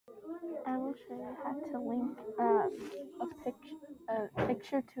will show you how to link a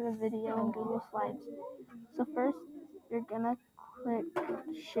picture to a video in Google Slides. So first, you're gonna click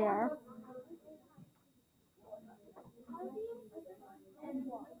share.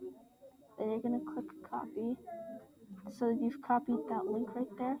 Then you're gonna click copy. So you've copied that link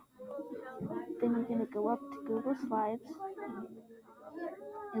right there. Then you're gonna go up to Google Slides,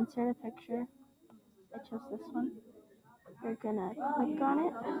 insert a picture. I chose this one. You're gonna click on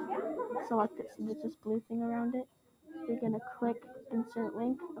it, select it so there's this blue thing around it. You're gonna click insert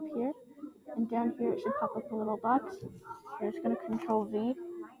link up here, and down here it should pop up a little box. You're just gonna Control V,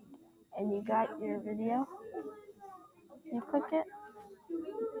 and you got your video. You click it.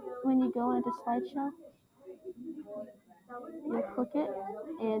 When you go into slideshow, you click it,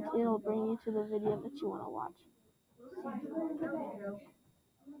 and it'll bring you to the video that you want to watch.